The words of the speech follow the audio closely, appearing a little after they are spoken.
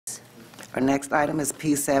Our next item is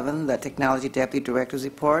P7, the Technology Deputy Director's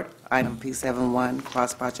Report. Item P7-1,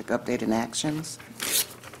 cross-project update and actions.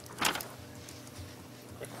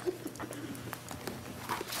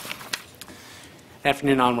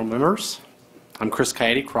 Afternoon, honorable members. I'm Chris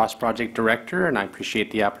Coyote, CROS Project Director, and I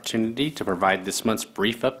appreciate the opportunity to provide this month's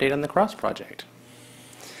brief update on the CROS project.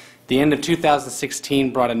 The end of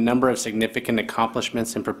 2016 brought a number of significant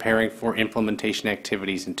accomplishments in preparing for implementation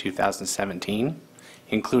activities in 2017,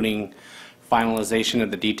 including finalization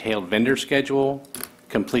of the detailed vendor schedule,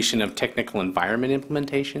 completion of technical environment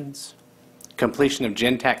implementations, completion of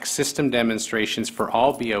Gentac system demonstrations for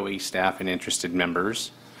all BOE staff and interested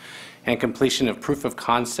members, and completion of proof of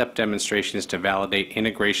concept demonstrations to validate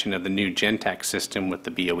integration of the new Gentac system with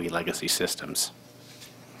the BOE legacy systems.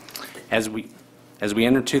 As we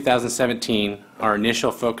enter 2017, our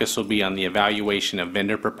initial focus will be on the evaluation of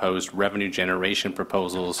vendor proposed revenue generation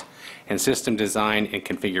proposals and system design and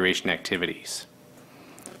configuration activities.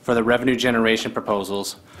 For the revenue generation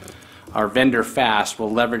proposals, our vendor FAST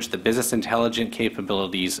will leverage the business intelligence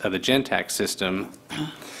capabilities of the Gentac system.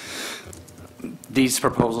 These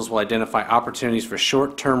proposals will identify opportunities for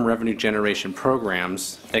short-term revenue generation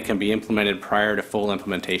programs that can be implemented prior to full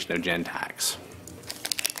implementation of Gentacs.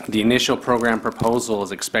 The initial program proposal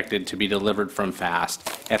is expected to be delivered from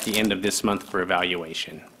FAST at the end of this month for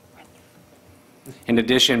evaluation. In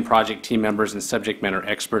addition, project team members and subject matter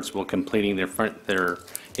experts will completing their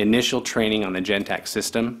initial training on the Gentac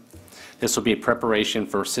system. This will be a preparation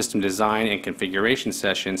for system design and configuration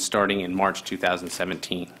sessions starting in March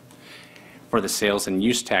 2017. For the sales and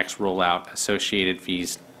use tax rollout, associated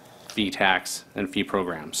fees, fee tax, and fee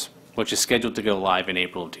programs, which is scheduled to go live in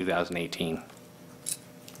April of 2018.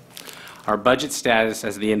 Our budget status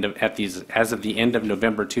as of the end of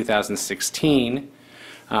November 2016,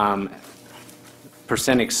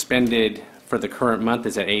 percent expended for the current month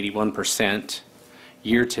is at 81%.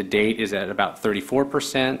 Year to date is at about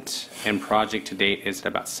 34%, and project to date is at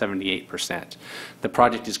about 78%. The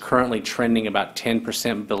project is currently trending about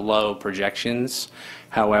 10% below projections.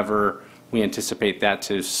 However, we anticipate that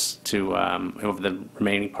to over the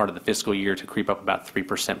remaining part of the fiscal year to creep up about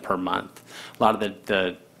 3% per month. A lot of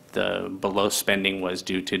the below spending was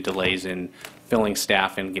due to delays in filling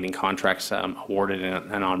staff and getting contracts awarded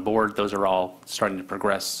and on board. Those are all starting to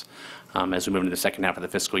progress as we move into the second half of the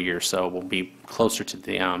fiscal year, so we'll be closer to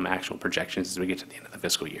the actual projections as we get to the end of the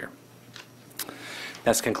fiscal year.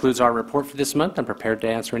 That concludes our report for this month. I'm prepared to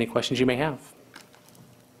answer any questions you may have.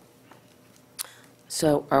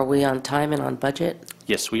 So are we on time and on budget?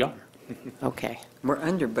 Yes, we are. Okay. We're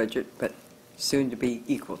under budget, but soon to be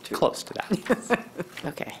equal to. Close to that.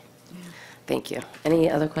 Okay. Thank you. Any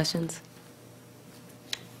other questions?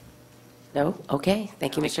 No? Okay.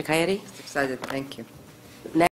 Thank you, Mr. Coyote. Excited, thank you.